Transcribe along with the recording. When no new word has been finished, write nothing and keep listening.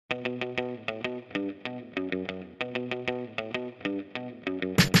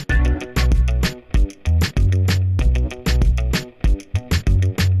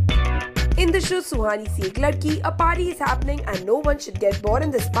show Suhani see ek Ladki, a party is happening and no one should get bored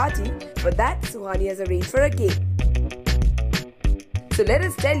in this party. For that, Suhani has arranged for a game. So let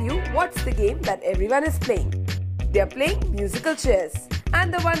us tell you what's the game that everyone is playing. They are playing musical chairs.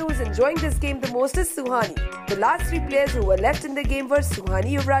 And the one who is enjoying this game the most is Suhani. The last three players who were left in the game were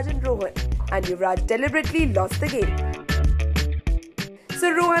Suhani, Yuvraj and Rohan. And Yuvraj deliberately lost the game.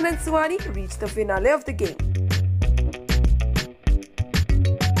 So Rohan and Suhani reached the finale of the game.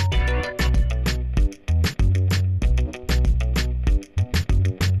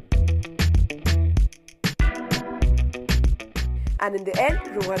 And in the end,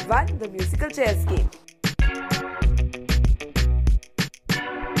 Rohan won the musical chairs game.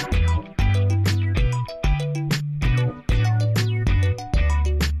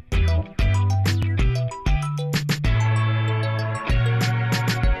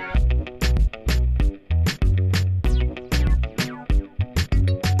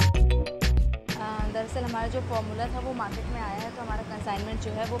 दरअसल हमारा जो formula था वो market में आया है, तो हमारा कंसाइनमेंट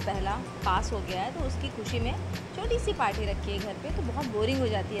जो है वो पहला पास हो गया है। तो उसकी खुशी में छोटी सी पार्टी रखी है घर पे। तो बहुत बोरिंग हो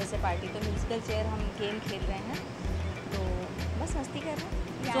जाती है ऐसे पार्टी, तो म्यूजिकल चेयर हम गेम खेल रहे हैं, तो बस मस्ती कर रहे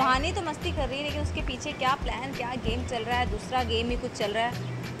हैं। सुहानी तो मस्ती कर रही है, लेकिन उसके पीछे क्या प्लान, क्या गेम चल रहा है, दूसरा गेम ही कुछ चल रहा है,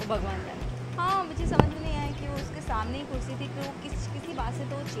 वो भगवान जाने। हाँ, मुझे समझ में नहीं आया कि वो उसके सामने ही कुर्सी थी, तो किसी बात से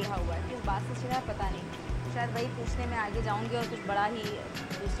तो वो चिढ़ा हुआ है। किस बात से चिढ़ा है पता नहीं, शायद वही पूछने में आगे जाऊँगी और कुछ बड़ा ही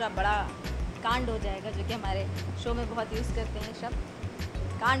दूसरा बड़ा कांड हो जाएगा, जो कि हमारे शो में बहुत यूज़ करते हैं शब्द।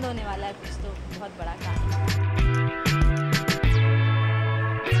 कांड होने वाला है कुछ, तो बहुत बड़ा कांड।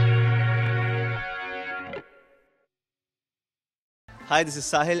 Hi, this is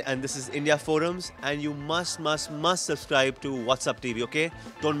Sahil and this is India Forums, and you must subscribe to What's Up TV, okay?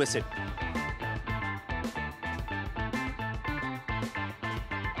 Don't miss it.